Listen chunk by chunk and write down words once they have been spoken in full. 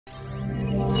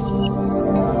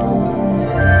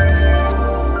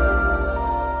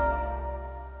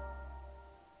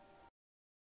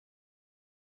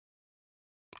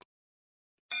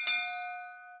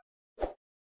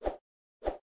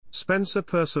Spencer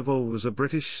Perceval was a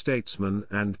British statesman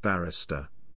and barrister.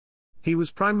 He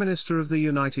was Prime Minister of the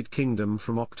United Kingdom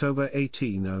from October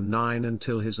 1809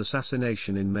 until his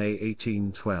assassination in May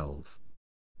 1812.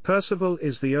 Perceval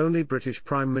is the only British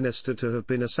Prime Minister to have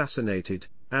been assassinated,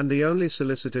 and the only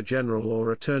Solicitor-General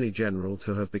or Attorney-General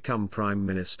to have become Prime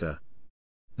Minister.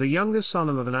 The younger son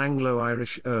of an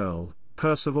Anglo-Irish Earl,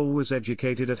 Perceval was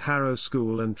educated at Harrow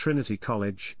School and Trinity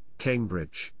College,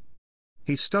 Cambridge.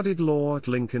 He studied law at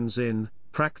Lincoln's Inn,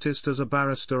 practiced as a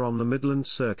barrister on the Midland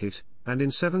Circuit, and in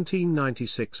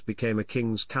 1796 became a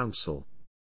King's Counsel.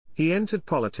 He entered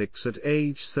politics at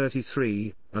age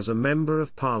 33, as a Member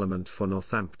of Parliament for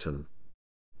Northampton.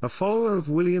 A follower of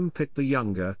William Pitt the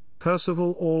Younger,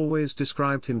 Perceval always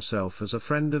described himself as a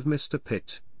friend of Mr.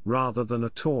 Pitt, rather than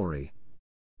a Tory.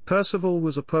 Perceval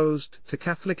was opposed to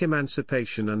Catholic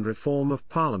emancipation and reform of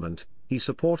Parliament. He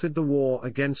supported the war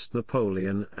against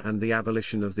Napoleon and the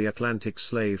abolition of the Atlantic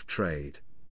slave trade.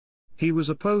 He was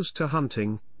opposed to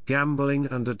hunting, gambling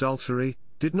and adultery,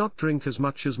 did not drink as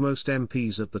much as most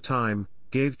MPs at the time,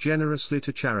 gave generously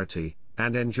to charity,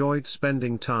 and enjoyed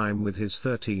spending time with his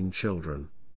 13 children.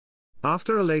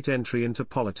 After a late entry into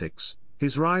politics,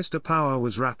 his rise to power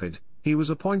was rapid. He was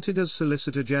appointed as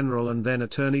Solicitor-General and then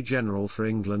Attorney-General for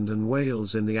England and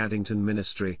Wales in the Addington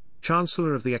Ministry,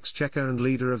 Chancellor of the Exchequer and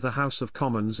Leader of the House of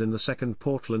Commons in the Second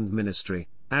Portland Ministry,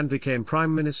 and became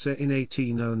Prime Minister in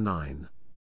 1809.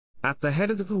 At the head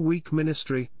of a weak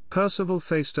ministry, Perceval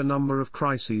faced a number of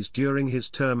crises during his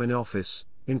term in office,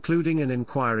 including an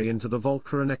inquiry into the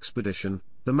Walcheren expedition,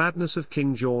 the madness of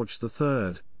King George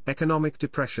III, economic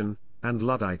depression, and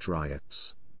Luddite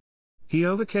riots. He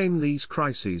overcame these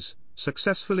crises,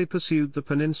 successfully pursued the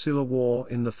Peninsular War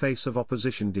in the face of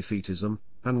opposition defeatism,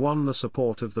 and won the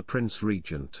support of the Prince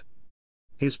Regent.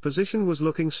 His position was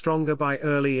looking stronger by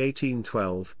early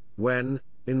 1812, when,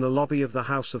 in the lobby of the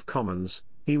House of Commons,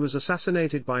 he was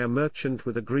assassinated by a merchant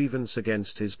with a grievance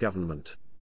against his government.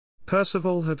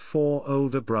 Perceval had 4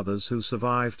 older brothers who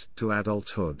survived to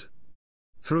adulthood.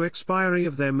 Through expiry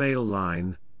of their male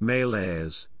line, male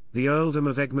heirs, the earldom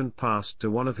of Egmont passed to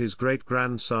one of his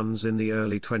great-grandsons in the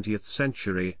early 20th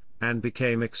century, and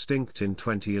became extinct in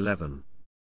 2011.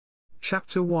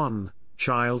 Chapter 1,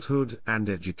 Childhood and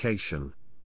Education.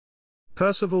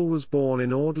 Perceval was born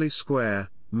in Audley Square,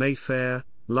 Mayfair,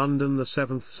 London, the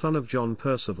 7th son of John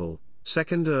Perceval,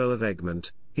 2nd Earl of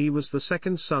Egmont. He was the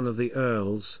second son of the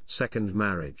Earl's second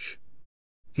marriage.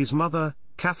 His mother,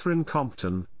 Catherine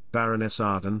Compton, Baroness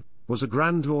Arden, was a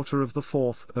granddaughter of the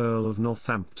 4th Earl of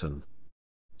Northampton.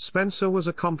 Spencer was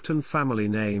a Compton family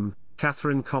name.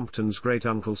 Catherine Compton's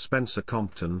great-uncle Spencer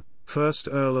Compton,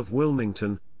 1st Earl of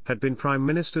Wilmington, had been Prime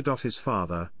Minister. His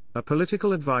father, a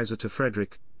political advisor to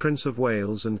Frederick, Prince of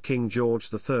Wales and King George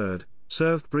III,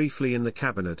 served briefly in the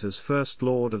cabinet as First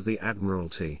Lord of the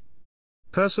Admiralty.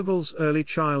 Perceval's early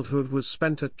childhood was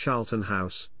spent at Charlton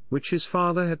House, which his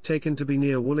father had taken to be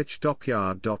near Woolwich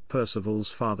Dockyard.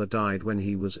 Perceval's father died when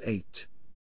he was 8.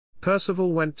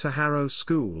 Perceval went to Harrow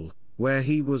School, where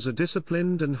he was a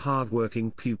disciplined and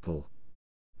hard-working pupil.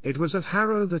 It was at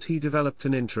Harrow that he developed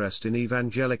an interest in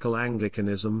evangelical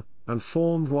Anglicanism, and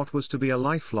formed what was to be a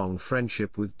lifelong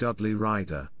friendship with Dudley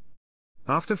Ryder.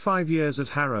 After 5 years at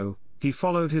Harrow, he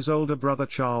followed his older brother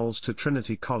Charles to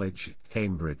Trinity College,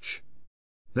 Cambridge.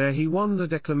 There he won the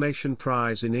Declamation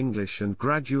Prize in English and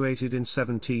graduated in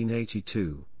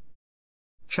 1782.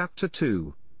 Chapter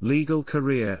 2, Legal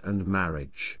Career and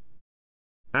Marriage.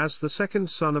 As the second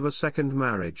son of a second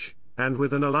marriage, and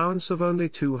with an allowance of only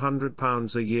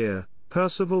 £200 a year,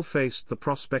 Perceval faced the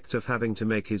prospect of having to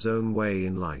make his own way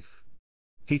in life.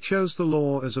 He chose the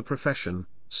law as a profession,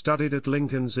 studied at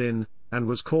Lincoln's Inn, and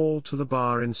was called to the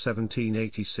bar in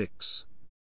 1786.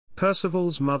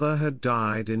 Perceval's mother had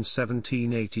died in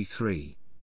 1783.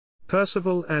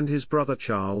 Perceval and his brother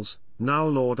Charles, now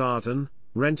Lord Arden,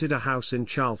 rented a house in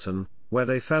Charlton, where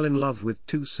they fell in love with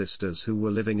 2 sisters who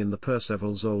were living in the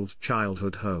Perceval's old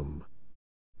childhood home.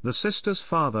 The sisters'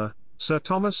 father, Sir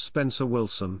Thomas Spencer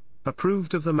Wilson,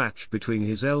 approved of the match between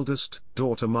his eldest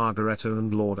daughter Margaretta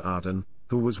and Lord Arden,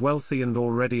 who was wealthy and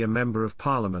already a Member of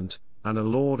Parliament, and a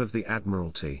Lord of the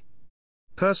Admiralty.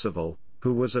 Perceval,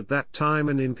 who was at that time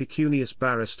an impecunious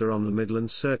barrister on the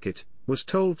Midland Circuit, was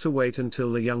told to wait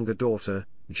until the younger daughter,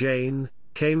 Jane,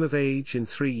 came of age in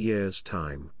 3 years'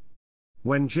 time.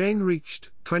 When Jane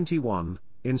reached 21,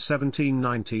 in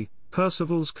 1790,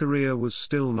 Perceval's career was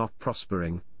still not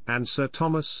prospering, and Sir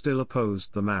Thomas still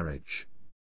opposed the marriage.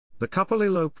 The couple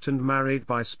eloped and married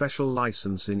by special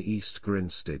license in East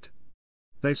Grinstead.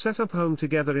 They set up home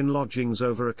together in lodgings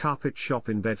over a carpet shop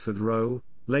in Bedford Row,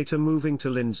 later moving to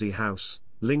Lindsay House,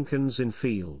 Lincoln's Inn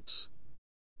Fields.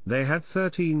 They had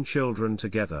 13 children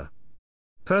together.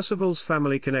 Perceval's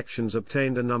family connections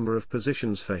obtained a number of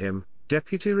positions for him: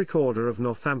 Deputy Recorder of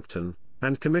Northampton,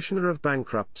 and Commissioner of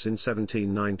Bankrupts in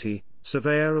 1790,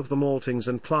 Surveyor of the Maltings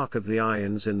and Clerk of the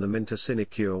Irons in the Minter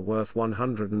Sinecure worth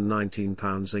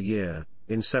 £119 a year,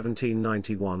 in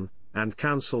 1791, and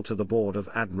Counsel to the Board of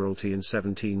Admiralty in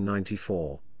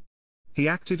 1794. He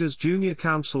acted as junior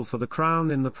counsel for the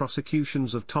Crown in the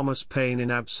prosecutions of Thomas Paine in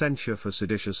absentia for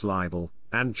seditious libel,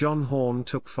 and John Horne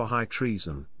took for high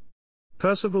treason.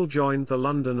 Perceval joined the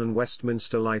London and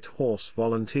Westminster Light Horse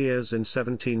Volunteers in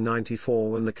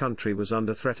 1794 when the country was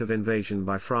under threat of invasion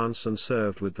by France, and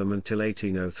served with them until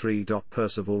 1803.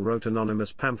 Perceval wrote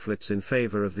anonymous pamphlets in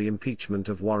favour of the impeachment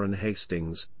of Warren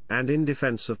Hastings, and in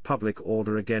defence of public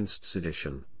order against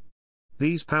sedition.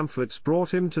 These pamphlets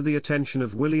brought him to the attention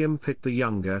of William Pitt the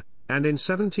Younger, and in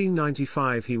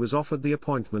 1795 he was offered the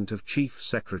appointment of Chief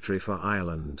Secretary for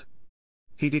Ireland.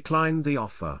 He declined the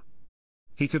offer.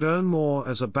 He could earn more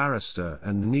as a barrister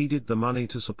and needed the money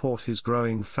to support his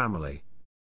growing family.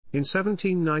 In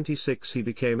 1796 he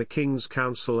became a King's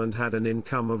Counsel and had an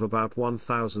income of about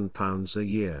 £1,000 a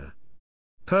year.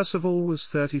 Perceval was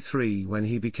 33 when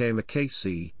he became a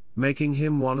KC, making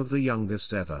him one of the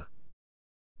youngest ever.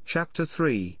 Chapter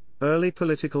 3, Early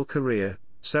Political Career,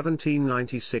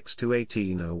 1796 to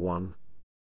 1801.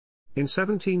 In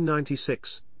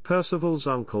 1796, Perceval's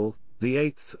uncle, the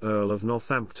 8th Earl of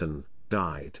Northampton,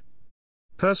 died.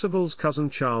 Perceval's cousin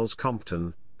Charles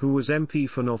Compton, who was MP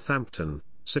for Northampton,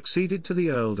 succeeded to the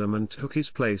earldom and took his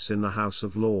place in the House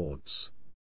of Lords.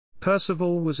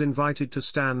 Perceval was invited to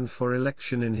stand for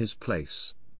election in his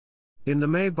place. In the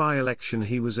May by-election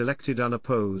he was elected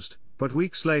unopposed, but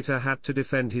weeks later had to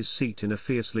defend his seat in a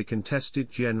fiercely contested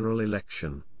general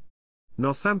election.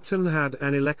 Northampton had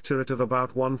an electorate of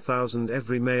about 1,000.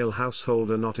 Every male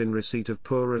householder not in receipt of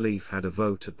poor relief had a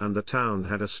vote, and the town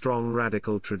had a strong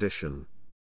radical tradition.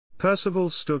 Perceval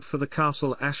stood for the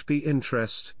Castle Ashby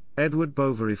interest, Edward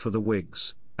Bovary for the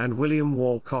Whigs, and William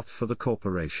Walcott for the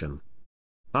Corporation.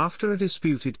 After a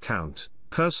disputed count,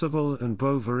 Perceval and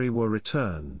Bovary were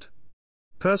returned.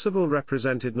 Perceval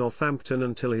represented Northampton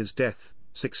until his death,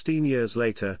 16 years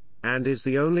later, and is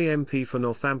the only MP for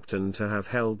Northampton to have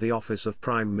held the office of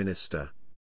Prime Minister.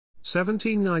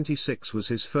 1796 was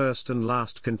his first and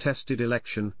last contested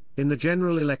election. In the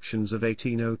general elections of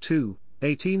 1802,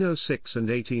 1806 and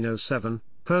 1807,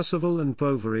 Perceval and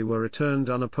Bovary were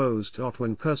returned unopposed.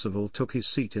 When Perceval took his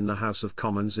seat in the House of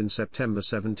Commons in September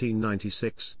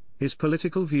 1796, his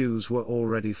political views were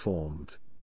already formed.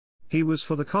 He was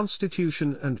for the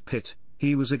Constitution and Pitt,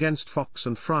 he was against Fox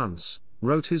and France,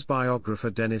 wrote his biographer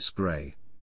Dennis Gray.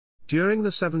 During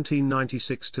the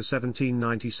 1796 to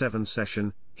 1797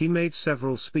 session, he made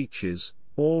several speeches,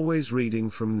 always reading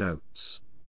from notes.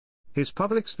 His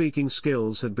public speaking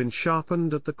skills had been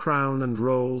sharpened at the Crown and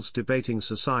Rolls Debating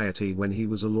Society when he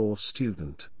was a law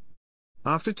student.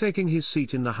 After taking his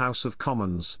seat in the House of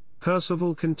Commons,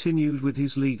 Perceval continued with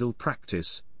his legal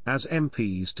practice, as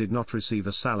MPs did not receive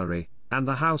a salary, and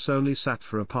the House only sat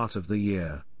for a part of the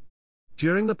year.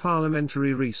 During the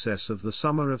parliamentary recess of the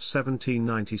summer of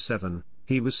 1797,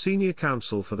 he was senior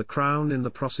counsel for the Crown in the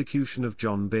prosecution of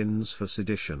John Binns for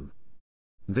sedition.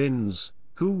 Binns,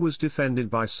 who was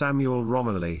defended by Samuel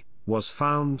Romilly, was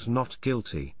found not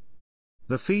guilty.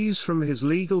 The fees from his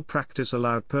legal practice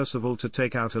allowed Perceval to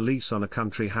take out a lease on a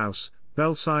country house,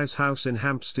 Belsize House in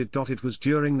Hampstead. It was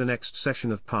during the next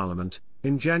session of Parliament,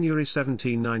 in January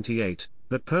 1798,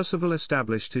 that Perceval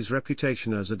established his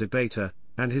reputation as a debater,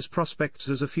 and his prospects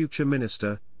as a future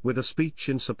minister, with a speech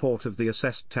in support of the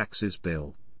Assessed Taxes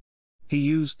Bill. He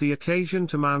used the occasion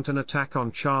to mount an attack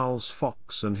on Charles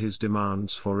Fox and his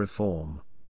demands for reform.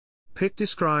 Pitt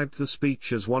described the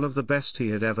speech as one of the best he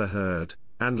had ever heard,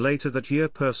 and later that year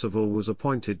Perceval was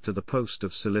appointed to the post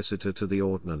of Solicitor to the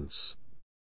Ordnance.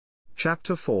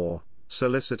 Chapter 4,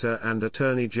 Solicitor and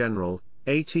Attorney General,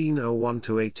 1801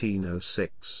 to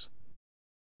 1806.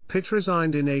 Pitt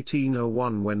resigned in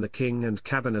 1801 when the King and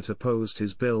Cabinet opposed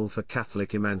his bill for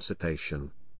Catholic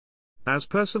emancipation. As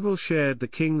Perceval shared the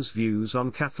King's views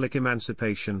on Catholic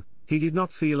emancipation, he did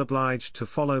not feel obliged to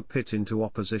follow Pitt into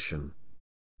opposition.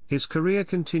 His career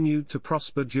continued to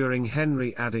prosper during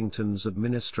Henry Addington's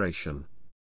administration.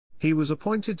 He was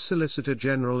appointed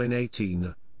Solicitor-General in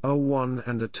 1801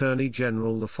 and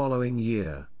Attorney-General the following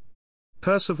year.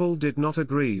 Perceval did not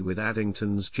agree with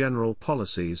Addington's general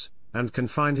policies, and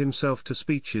confined himself to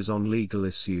speeches on legal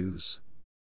issues.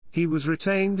 He was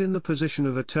retained in the position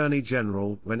of Attorney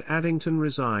General when Addington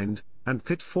resigned, and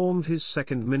Pitt formed his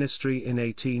second ministry in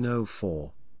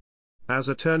 1804. As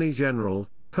Attorney General,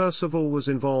 Perceval was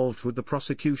involved with the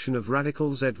prosecution of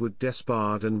radicals Edward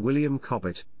Despard and William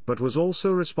Cobbett, but was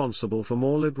also responsible for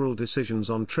more liberal decisions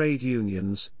on trade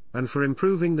unions, and for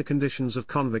improving the conditions of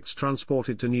convicts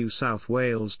transported to New South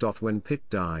Wales. When Pitt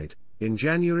died, in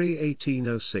January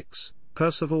 1806,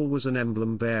 Perceval was an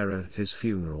emblem bearer at his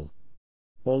funeral.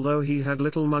 Although he had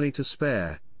little money to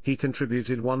spare, he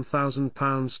contributed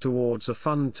 £1,000 towards a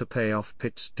fund to pay off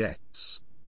Pitt's debts.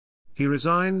 He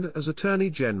resigned as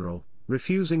Attorney-General,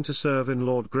 refusing to serve in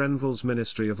Lord Grenville's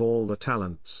Ministry of All the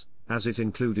Talents, as it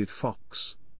included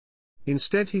Fox.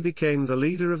 Instead he became the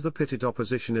leader of the pitted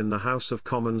opposition in the House of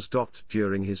Commons.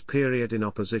 During his period in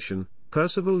opposition,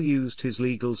 Perceval used his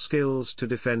legal skills to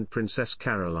defend Princess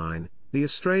Caroline, the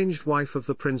estranged wife of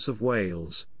the Prince of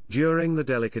Wales, during the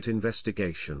delicate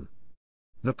investigation.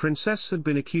 The princess had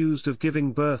been accused of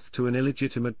giving birth to an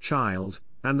illegitimate child,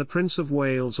 and the Prince of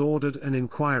Wales ordered an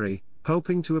inquiry,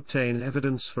 hoping to obtain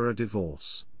evidence for a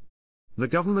divorce. The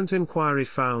government inquiry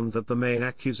found that the main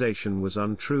accusation was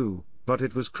untrue, but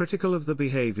it was critical of the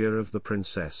behavior of the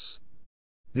princess.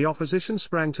 The opposition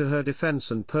sprang to her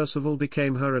defense and Perceval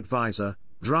became her advisor,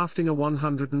 drafting a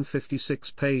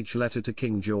 156-page letter to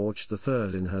King George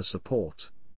III in her support.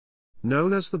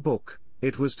 Known as the Book,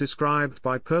 it was described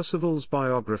by Perceval's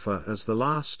biographer as the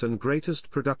last and greatest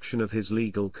production of his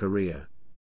legal career.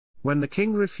 When the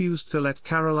king refused to let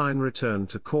Caroline return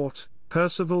to court,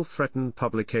 Perceval threatened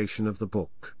publication of the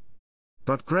book.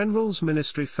 But Grenville's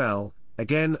ministry fell,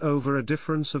 again over a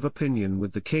difference of opinion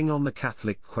with the king on the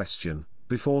Catholic question,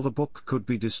 before the book could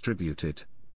be distributed.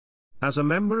 As a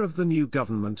member of the new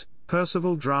government,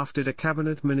 Perceval drafted a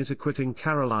cabinet minute acquitting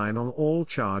Caroline on all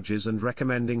charges and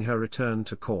recommending her return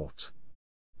to court.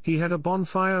 He had a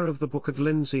bonfire of the book at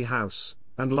Lindsay House,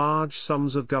 and large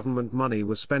sums of government money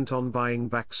were spent on buying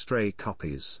back stray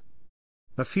copies.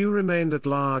 A few remained at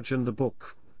large and the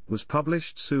book was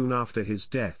published soon after his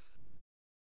death.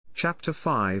 Chapter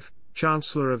 5,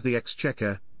 Chancellor of the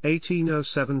Exchequer,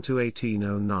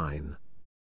 1807–1809.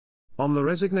 On the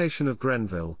resignation of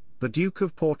Grenville, the Duke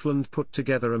of Portland put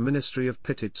together a ministry of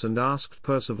pittits and asked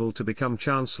Perceval to become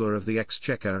Chancellor of the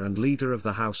Exchequer and leader of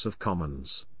the House of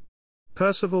Commons.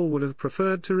 Perceval would have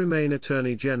preferred to remain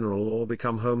Attorney-General or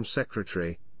become Home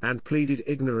Secretary, and pleaded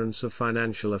ignorance of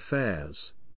financial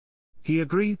affairs. He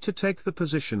agreed to take the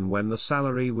position when the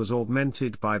salary was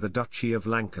augmented by the Duchy of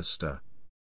Lancaster.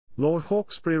 Lord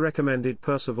Hawkesbury recommended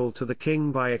Perceval to the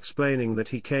king by explaining that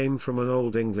he came from an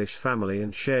old English family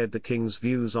and shared the king's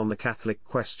views on the Catholic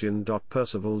question.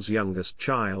 Perceval's youngest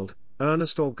child,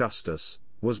 Ernest Augustus,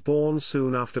 was born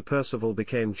soon after Perceval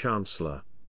became Chancellor.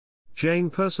 Jane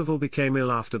Perceval became ill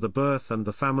after the birth and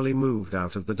the family moved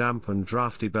out of the damp and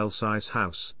draughty Belsize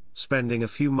House, spending a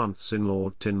few months in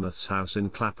Lord Teignmouth's house in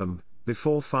Clapham,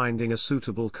 before finding a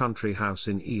suitable country house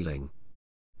in Ealing.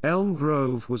 Elm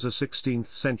Grove was a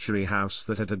 16th-century house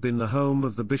that had been the home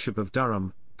of the Bishop of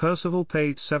Durham. Perceval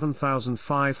paid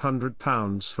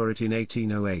 £7,500 for it in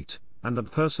 1808, and the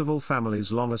Perceval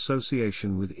family's long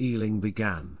association with Ealing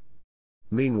began.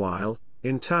 Meanwhile,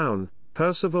 in town,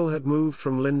 Perceval had moved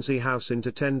from Lindsay House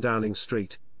into 10 Downing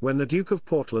Street, when the Duke of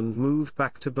Portland moved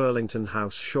back to Burlington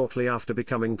House shortly after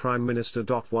becoming Prime Minister.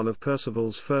 One of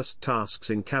Perceval's first tasks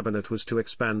in cabinet was to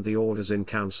expand the orders in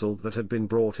council that had been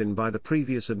brought in by the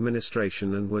previous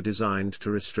administration and were designed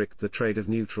to restrict the trade of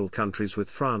neutral countries with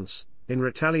France, in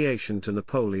retaliation to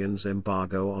Napoleon's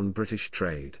embargo on British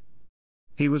trade.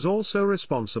 He was also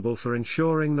responsible for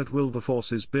ensuring that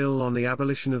Wilberforce's bill on the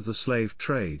abolition of the slave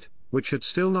trade, which had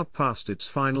still not passed its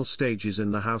final stages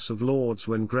in the House of Lords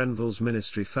when Grenville's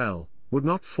ministry fell, would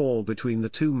not fall between the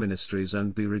two ministries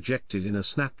and be rejected in a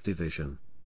snap division.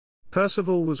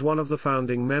 Perceval was one of the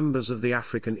founding members of the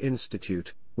African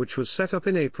Institute, which was set up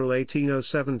in April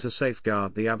 1807 to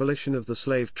safeguard the abolition of the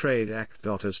Slave Trade Act.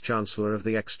 As Chancellor of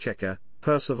the Exchequer,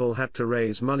 Perceval had to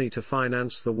raise money to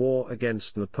finance the war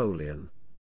against Napoleon.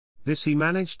 This he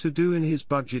managed to do in his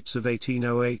budgets of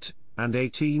 1808, and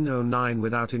 1809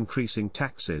 without increasing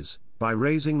taxes, by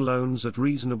raising loans at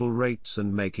reasonable rates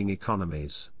and making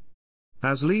economies.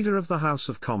 As leader of the House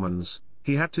of Commons,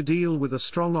 he had to deal with a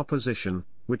strong opposition,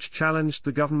 which challenged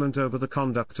the government over the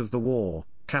conduct of the war,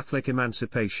 Catholic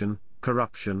emancipation,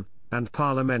 corruption, and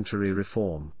parliamentary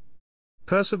reform.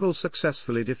 Perceval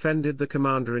successfully defended the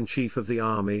Commander-in-Chief of the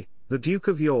Army, the Duke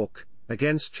of York,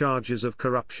 against charges of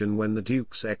corruption when the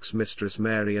Duke's ex-mistress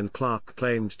Mary Ann Clark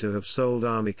claimed to have sold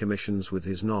army commissions with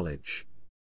his knowledge.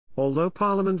 Although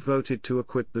Parliament voted to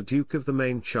acquit the Duke of the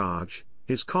main charge,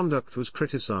 his conduct was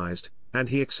criticised, and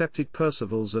he accepted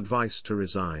Perceval's advice to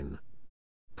resign.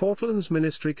 Portland's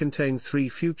ministry contained 3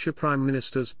 future Prime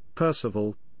Ministers,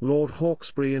 Perceval, Lord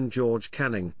Hawkesbury and George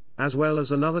Canning, as well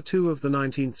as another two of the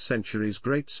 19th century's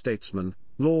great statesmen,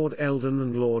 Lord Eldon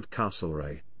and Lord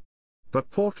Castlereagh. But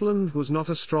Portland was not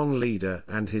a strong leader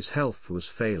and his health was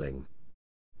failing.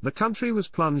 The country was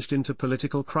plunged into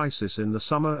political crisis in the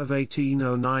summer of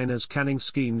 1809 as Canning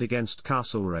schemed against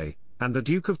Castlereagh, and the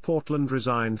Duke of Portland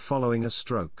resigned following a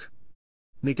stroke.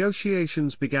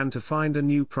 Negotiations began to find a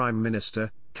new Prime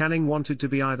Minister. Canning wanted to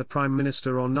be either Prime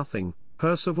Minister or nothing.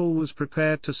 Perceval was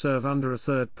prepared to serve under a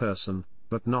third person,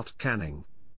 but not Canning.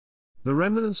 The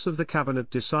remnants of the cabinet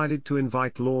decided to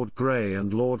invite Lord Grey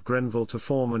and Lord Grenville to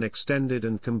form an extended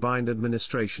and combined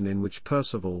administration in which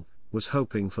Perceval was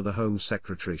hoping for the Home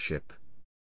Secretaryship.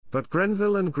 But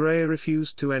Grenville and Grey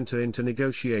refused to enter into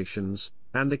negotiations,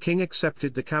 and the king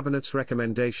accepted the cabinet's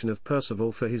recommendation of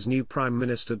Perceval for his new prime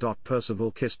minister.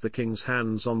 Perceval kissed the king's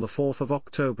hands on the 4th of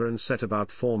October and set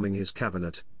about forming his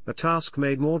cabinet, a task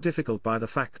made more difficult by the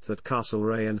fact that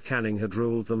Castlereagh and Canning had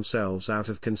ruled themselves out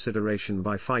of consideration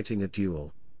by fighting a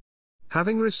duel.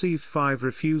 Having received 5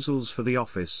 refusals for the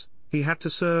office, he had to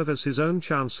serve as his own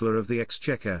Chancellor of the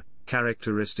Exchequer,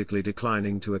 characteristically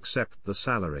declining to accept the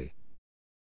salary.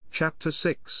 Chapter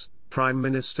 6, Prime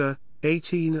Minister,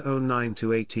 1809 to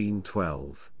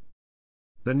 1812.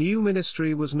 The new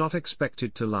ministry was not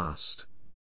expected to last.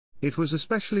 It was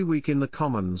especially weak in the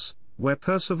Commons, where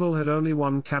Perceval had only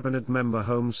one cabinet member,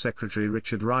 Home Secretary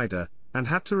Richard Ryder, and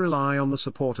had to rely on the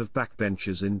support of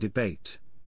backbenchers in debate.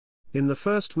 In the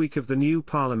first week of the new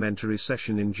parliamentary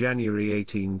session in January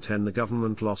 1810 the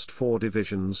government lost 4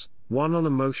 divisions, 1 on a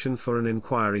motion for an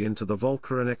inquiry into the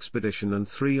Walcheren expedition and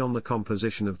 3 on the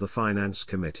composition of the Finance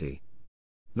Committee.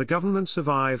 The government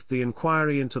survived the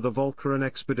inquiry into the Walcheren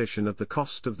expedition at the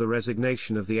cost of the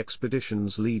resignation of the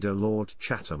expedition's leader Lord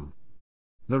Chatham.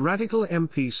 The Radical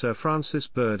MP Sir Francis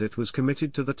Burdett was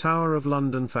committed to the Tower of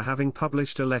London for having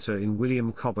published a letter in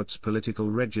William Cobbett's Political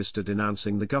Register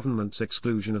denouncing the government's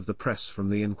exclusion of the press from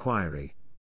the inquiry.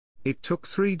 It took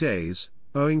 3 days,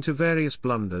 owing to various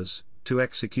blunders, to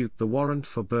execute the warrant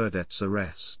for Burdett's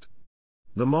arrest.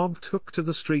 The mob took to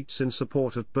the streets in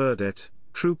support of Burdett,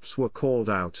 troops were called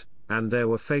out, and there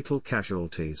were fatal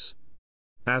casualties.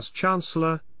 As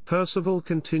Chancellor, Perceval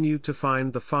continued to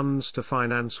find the funds to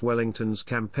finance Wellington's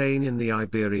campaign in the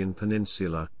Iberian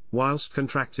Peninsula, whilst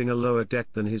contracting a lower debt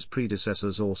than his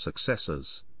predecessors or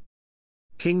successors.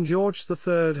 King George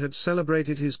III had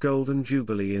celebrated his Golden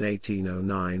Jubilee in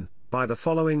 1809, by the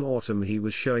following autumn he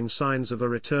was showing signs of a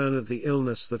return of the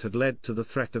illness that had led to the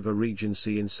threat of a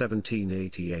regency in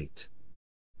 1788.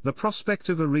 The prospect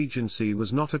of a regency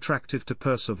was not attractive to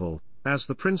Perceval, as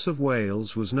the Prince of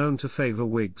Wales was known to favour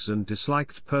Whigs and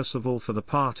disliked Perceval for the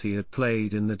part he had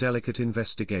played in the delicate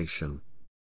investigation.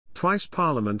 Twice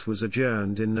Parliament was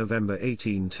adjourned in November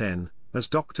 1810, as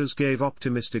doctors gave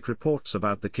optimistic reports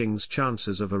about the King's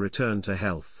chances of a return to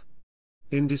health.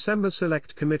 In December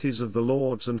select committees of the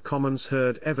Lords and Commons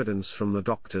heard evidence from the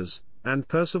doctors, and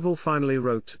Perceval finally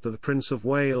wrote to the Prince of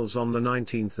Wales on the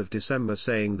 19th of December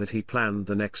saying that he planned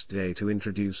the next day to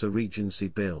introduce a Regency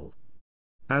Bill.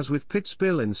 As with Pitt's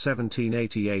Bill in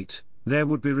 1788, there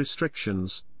would be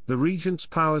restrictions. The Regent's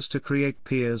powers to create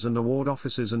peers and award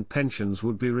offices and pensions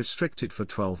would be restricted for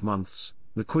 12 months,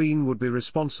 the Queen would be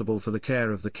responsible for the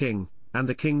care of the King, and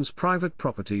the King's private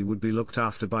property would be looked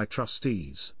after by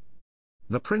trustees.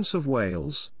 The Prince of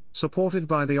Wales, supported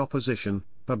by the opposition,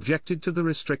 objected to the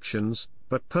restrictions,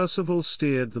 but Perceval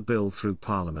steered the bill through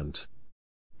Parliament.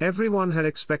 Everyone had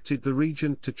expected the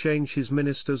Regent to change his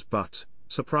ministers but,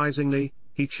 surprisingly,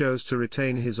 he chose to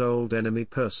retain his old enemy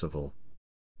Perceval.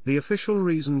 The official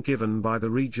reason given by the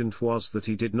Regent was that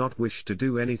he did not wish to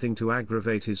do anything to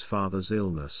aggravate his father's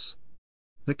illness.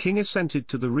 The King assented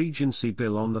to the Regency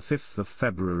Bill on the 5th of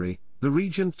February, the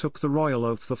Regent took the royal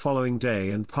oath the following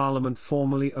day and Parliament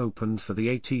formally opened for the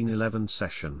 1811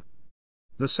 session.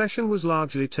 The session was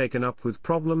largely taken up with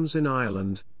problems in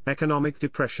Ireland, economic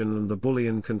depression and the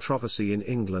bullion controversy in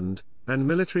England, and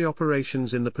military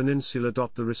operations in the peninsula.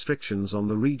 The restrictions on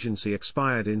the Regency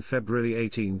expired in February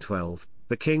 1812,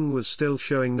 the King was still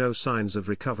showing no signs of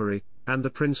recovery, and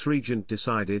the Prince Regent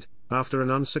decided, after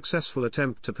an unsuccessful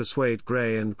attempt to persuade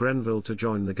Grey and Grenville to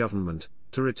join the government,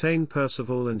 to retain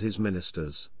Perceval and his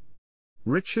ministers.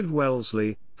 Richard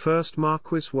Wellesley, 1st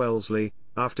Marquis Wellesley,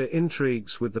 after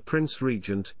intrigues with the Prince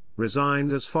Regent,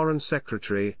 resigned as Foreign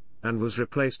Secretary, and was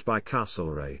replaced by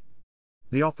Castlereagh.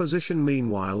 The opposition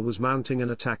meanwhile was mounting an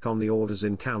attack on the Orders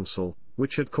in Council,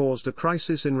 which had caused a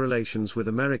crisis in relations with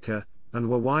America, and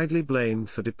were widely blamed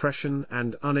for depression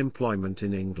and unemployment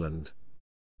in England.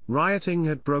 Rioting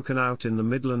had broken out in the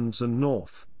Midlands and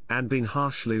North, and been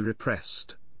harshly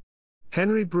repressed.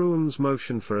 Henry Brougham's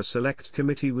motion for a select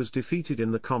committee was defeated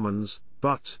in the Commons,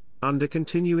 but, Under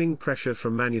continuing pressure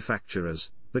from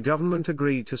manufacturers, the government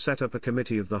agreed to set up a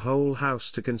committee of the whole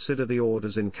House to consider the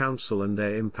orders in council and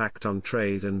their impact on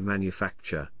trade and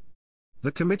manufacture.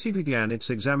 The committee began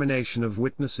its examination of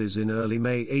witnesses in early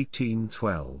May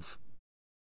 1812.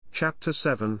 Chapter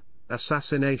 7,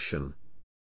 Assassination.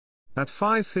 At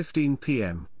 5:15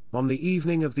 p.m., on the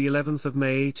evening of the 11th of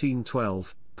May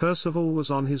 1812, Perceval was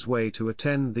on his way to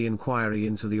attend the inquiry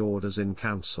into the orders in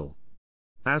council.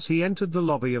 As he entered the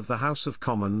lobby of the House of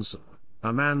Commons,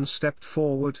 a man stepped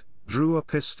forward, drew a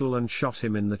pistol and shot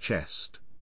him in the chest.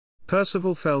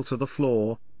 Perceval fell to the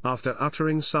floor, after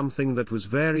uttering something that was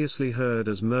variously heard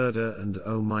as murder and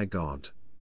 "Oh my God."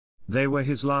 They were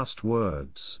his last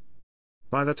words.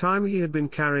 By the time he had been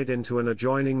carried into an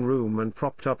adjoining room and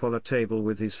propped up on a table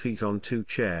with his feet on two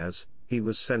chairs, he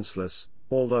was senseless,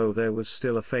 although there was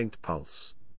still a faint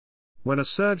pulse. When a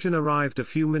surgeon arrived a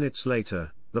few minutes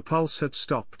later, the pulse had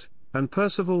stopped, and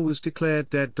Perceval was declared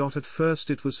dead. At first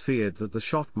it was feared that the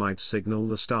shot might signal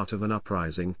the start of an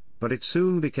uprising, but it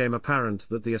soon became apparent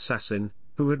that the assassin,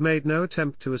 who had made no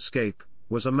attempt to escape,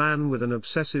 was a man with an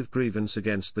obsessive grievance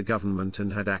against the government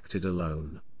and had acted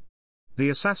alone. The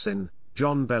assassin,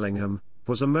 John Bellingham,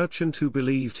 was a merchant who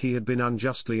believed he had been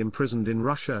unjustly imprisoned in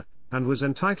Russia, and was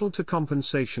entitled to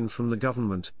compensation from the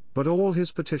government, but all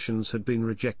his petitions had been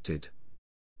rejected.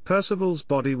 Perceval's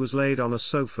body was laid on a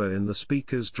sofa in the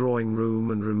Speaker's drawing room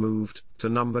and removed to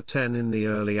number 10 in the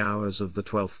early hours of the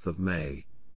 12th of May.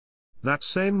 That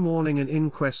same morning an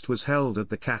inquest was held at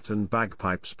the Cat and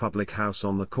Bagpipes public house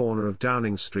on the corner of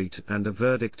Downing Street and a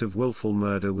verdict of wilful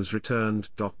murder was returned.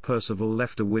 Perceval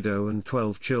left a widow and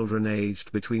 12 children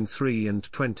aged between 3 and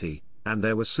 20, and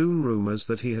there were soon rumours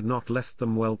that he had not left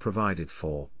them well provided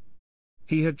for.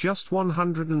 He had just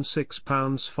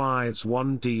 £106 fives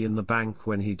 1d in the bank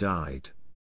when he died.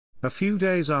 A few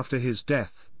days after his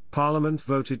death, Parliament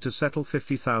voted to settle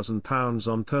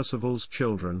 £50,000 on Perceval's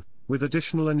children, with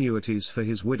additional annuities for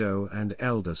his widow and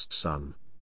eldest son.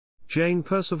 Jane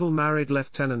Perceval married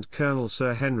Lieutenant Colonel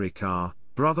Sir Henry Carr,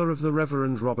 brother of the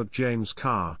Reverend Robert James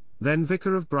Carr, then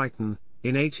Vicar of Brighton,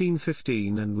 in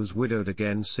 1815 and was widowed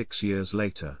again 6 years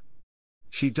later.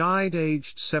 She died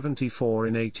aged 74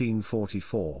 in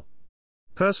 1844.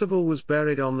 Perceval was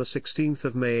buried on the 16th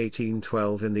of May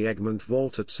 1812 in the Egmont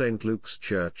vault at St. Luke's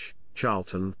Church,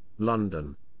 Charlton,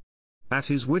 London. At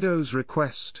his widow's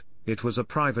request, it was a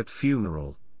private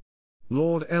funeral.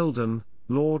 Lord Eldon,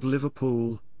 Lord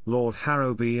Liverpool, Lord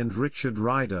Harrowby and Richard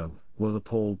Ryder were the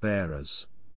pallbearers.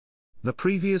 The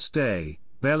previous day,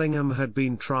 Bellingham had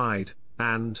been tried,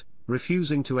 and,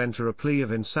 refusing to enter a plea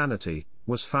of insanity,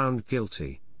 was found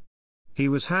guilty. He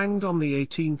was hanged on the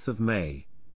 18th of May.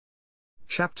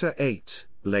 Chapter 8,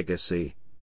 Legacy.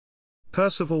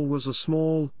 Perceval was a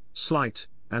small, slight,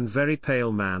 and very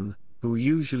pale man, who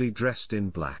usually dressed in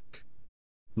black.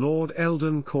 Lord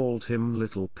Eldon called him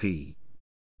Little P.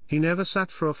 He never sat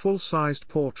for a full-sized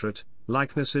portrait.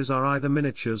 Likenesses are either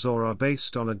miniatures or are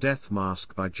based on a death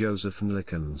mask by Joseph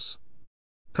Nlikens.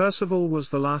 Perceval was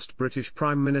the last British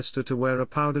Prime Minister to wear a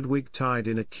powdered wig tied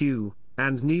in a queue,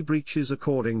 and knee breeches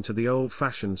according to the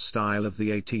old-fashioned style of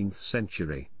the 18th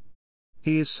century.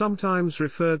 He is sometimes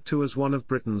referred to as one of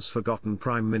Britain's forgotten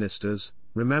Prime Ministers,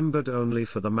 remembered only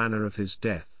for the manner of his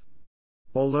death.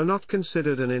 Although not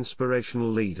considered an inspirational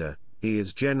leader, he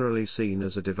is generally seen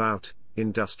as a devout,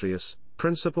 industrious,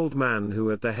 principled man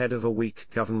who at the head of a weak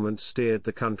government steered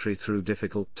the country through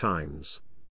difficult times.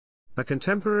 A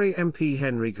contemporary MP,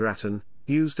 Henry Grattan,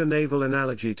 used a naval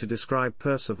analogy to describe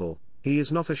Perceval. He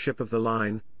is not a ship of the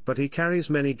line, but he carries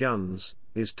many guns,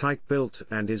 is tight-built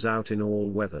and is out in all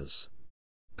weathers.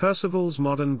 Perceval's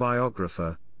modern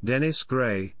biographer, Dennis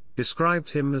Gray,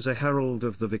 described him as a herald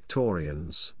of the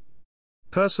Victorians.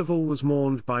 Perceval was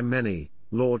mourned by many.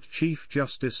 Lord Chief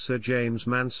Justice Sir James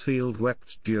Mansfield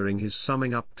wept during his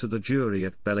summing up to the jury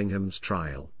at Bellingham's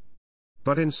trial.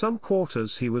 But in some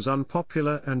quarters he was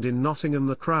unpopular, and in Nottingham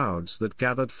the crowds that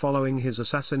gathered following his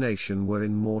assassination were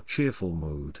in more cheerful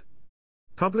mood.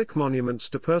 Public monuments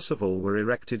to Perceval were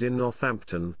erected in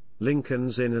Northampton,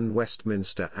 Lincoln's Inn and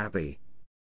Westminster Abbey.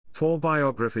 4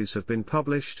 biographies have been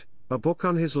published, a book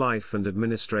on his life and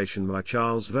administration by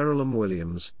Charles Verulam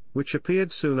Williams, which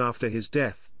appeared soon after his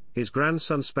death, his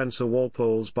grandson Spencer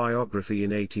Walpole's biography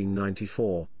in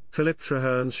 1894, Philip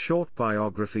Treherne's short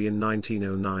biography in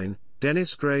 1909,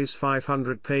 Dennis Gray's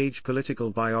 500-page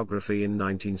political biography in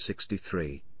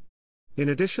 1963. In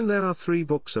addition, there are 3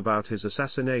 books about his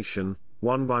assassination,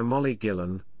 one by Molly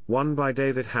Gillan, one by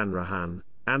David Hanrahan,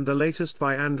 and the latest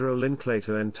by Andrew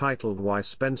Linklater entitled Why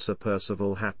Spencer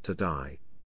Perceval Had to Die.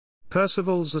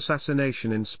 Perceval's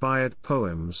assassination inspired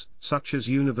poems, such as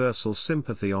Universal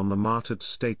Sympathy on the Martyred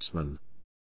Statesman.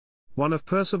 One of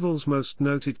Perceval's most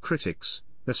noted critics,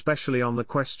 especially on the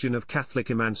question of Catholic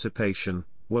emancipation,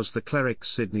 was the cleric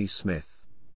Sidney Smith.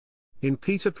 In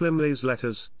Peter Plymley's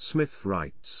letters, Smith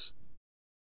writes,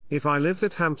 "If I lived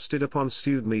at Hampstead upon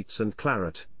stewed meats and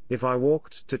claret, if I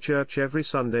walked to church every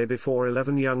Sunday before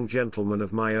 11 young gentlemen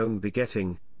of my own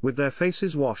begetting, with their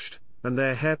faces washed, and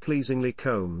their hair pleasingly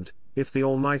combed, if the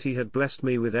Almighty had blessed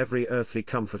me with every earthly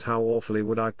comfort, how awfully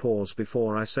would I pause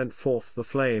before I sent forth the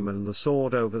flame and the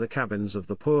sword over the cabins of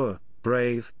the poor,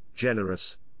 brave,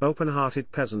 generous,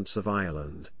 open-hearted peasants of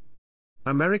Ireland."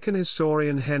 American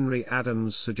historian Henry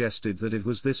Adams suggested that it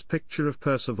was this picture of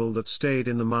Perceval that stayed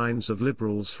in the minds of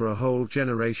liberals for a whole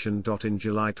generation. In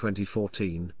July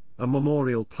 2014, a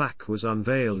memorial plaque was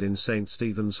unveiled in St.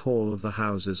 Stephen's Hall of the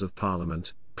Houses of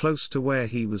Parliament, close to where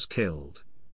he was killed.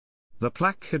 The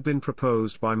plaque had been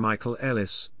proposed by Michael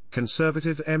Ellis,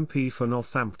 Conservative MP for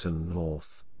Northampton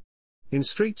North. In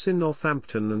streets in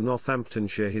Northampton and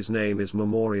Northamptonshire his name is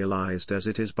memorialised as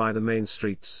it is by the main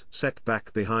streets set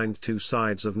back behind two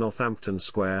sides of Northampton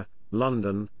Square,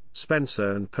 London,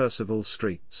 Spencer and Perceval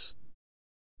Streets.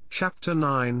 Chapter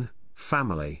 9,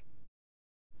 Family.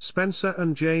 Spencer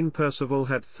and Jane Perceval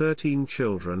had 13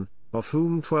 children, of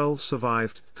whom 12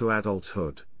 survived to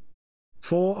adulthood.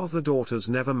 4 of the daughters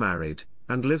never married,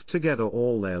 and lived together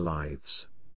all their lives.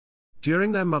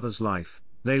 During their mother's life,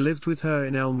 they lived with her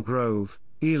in Elm Grove,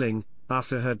 Ealing.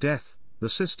 After her death, the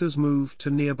sisters moved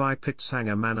to nearby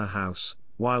Pitshanger Manor House,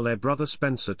 while their brother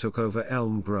Spencer took over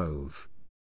Elm Grove.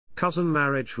 Cousin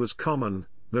marriage was common,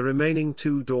 the remaining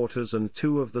 2 daughters and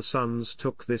 2 of the sons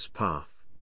took this path.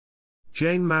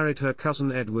 Jane married her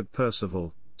cousin Edward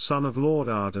Perceval, son of Lord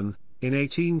Arden, in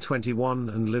 1821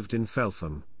 and lived in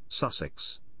Felpham,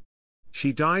 Sussex.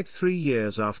 She died 3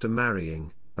 years after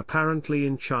marrying, apparently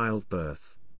in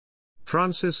childbirth.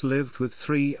 Frances lived with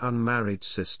 3 unmarried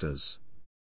sisters.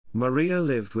 Maria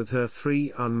lived with her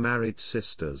 3 unmarried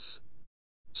sisters.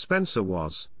 Spencer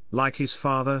was, like his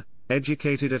father,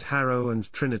 educated at Harrow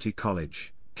and Trinity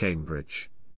College, Cambridge.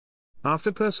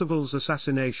 After Perceval's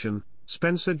assassination,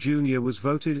 Spencer Jr. was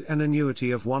voted an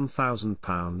annuity of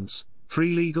 £1,000,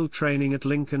 free legal training at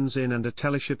Lincoln's Inn and a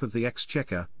tellership of the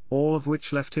Exchequer, all of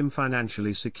which left him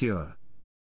financially secure.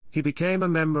 He became a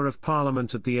Member of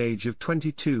Parliament at the age of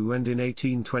 22 and in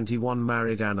 1821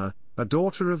 married Anna, a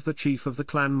daughter of the chief of the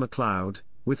clan MacLeod,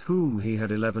 with whom he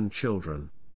had 11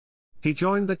 children. He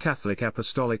joined the Catholic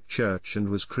Apostolic Church and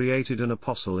was created an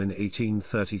apostle in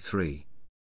 1833.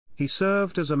 He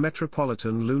served as a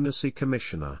Metropolitan Lunacy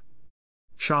Commissioner.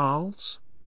 Charles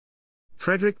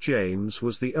Frederick James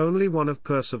was the only one of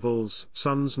Perceval's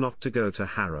sons not to go to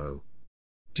Harrow.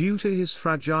 Due to his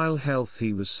fragile health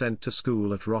he was sent to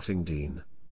school at Rottingdean.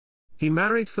 He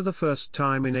married for the first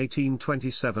time in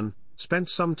 1827, spent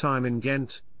some time in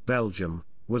Ghent, Belgium,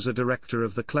 was a director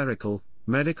of the Clerical,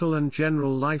 Medical and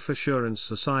General Life Assurance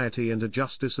Society and a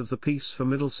Justice of the Peace for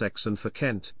Middlesex and for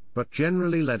Kent, but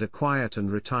generally led a quiet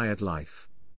and retired life.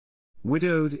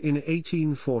 Widowed in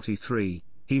 1843,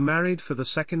 he married for the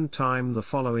second time the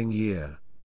following year.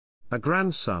 A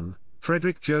grandson,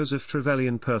 Frederick Joseph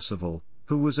Trevelyan Perceval,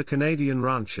 who was a Canadian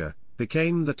rancher,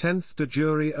 became the 10th de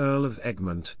jure Earl of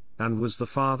Egmont, and was the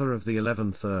father of the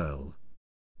 11th Earl.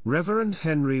 Reverend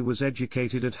Henry was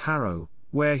educated at Harrow,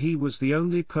 where he was the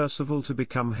only Perceval to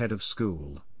become head of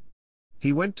school.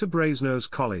 He went to Brasenose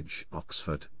College,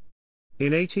 Oxford.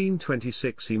 In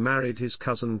 1826 he married his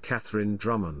cousin Catherine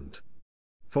Drummond.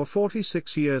 For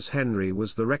 46 years Henry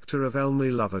was the rector of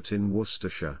Elmley Lovat in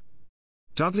Worcestershire.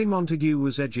 Dudley Montagu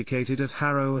was educated at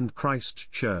Harrow and Christ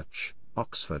Church,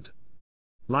 Oxford.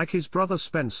 Like his brother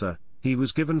Spencer, he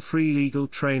was given free legal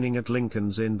training at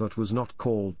Lincoln's Inn but was not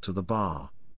called to the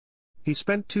bar. He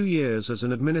spent 2 years as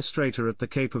an administrator at the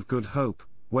Cape of Good Hope,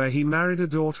 where he married a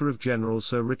daughter of General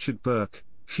Sir Richard Burke,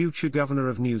 future Governor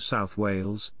of New South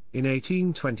Wales, in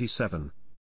 1827.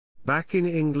 Back in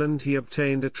England he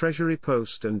obtained a Treasury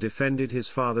post and defended his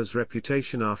father's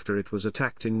reputation after it was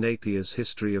attacked in Napier's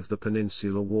History of the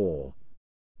Peninsular War.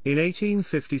 In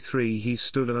 1853 he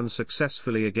stood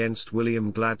unsuccessfully against William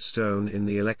Gladstone in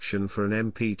the election for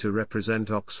an MP to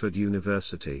represent Oxford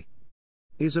University.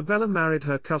 Isabella married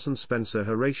her cousin Spencer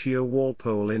Horatio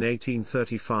Walpole in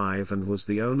 1835 and was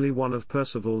the only one of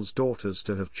Perceval's daughters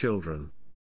to have children.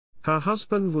 Her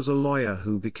husband was a lawyer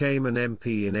who became an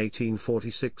MP in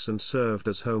 1846 and served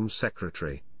as Home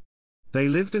Secretary. They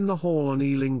lived in the Hall on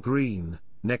Ealing Green,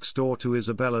 next door to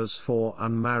Isabella's 4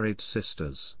 unmarried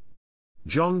sisters.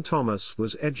 John Thomas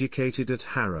was educated at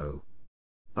Harrow.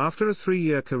 After a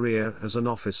 3-year career as an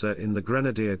officer in the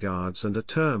Grenadier Guards and a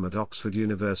term at Oxford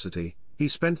University, he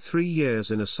spent 3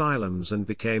 years in asylums and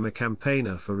became a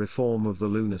campaigner for reform of the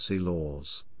lunacy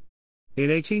laws. In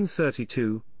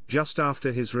 1832, just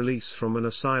after his release from an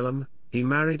asylum, he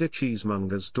married a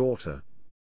cheesemonger's daughter.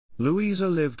 Louisa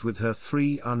lived with her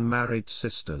 3 unmarried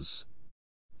sisters.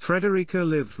 Frederica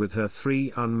lived with her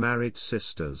 3 unmarried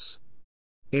sisters.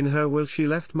 In her will she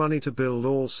left money to build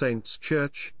All Saints'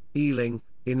 Church, Ealing,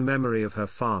 in memory of her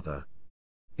father.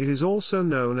 It is also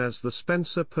known as the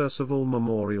Spencer Perceval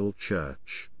Memorial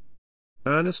Church.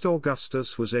 Ernest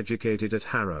Augustus was educated at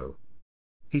Harrow.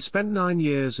 He spent 9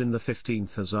 years in the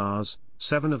 15th Hussars,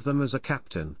 7 of them as a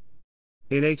captain.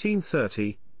 In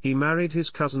 1830, he married his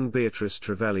cousin Beatrice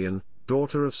Trevelyan,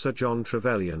 daughter of Sir John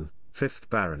Trevelyan, 5th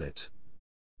Baronet.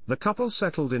 The couple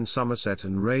settled in Somerset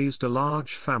and raised a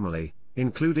large family,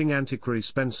 including antiquary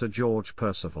Spencer George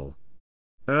Perceval.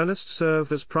 Ernest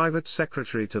served as private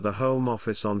secretary to the Home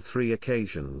Office on 3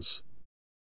 occasions.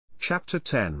 Chapter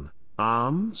 10,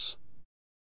 Arms.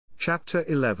 Chapter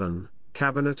 11,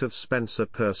 Cabinet of Spencer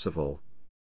Perceval.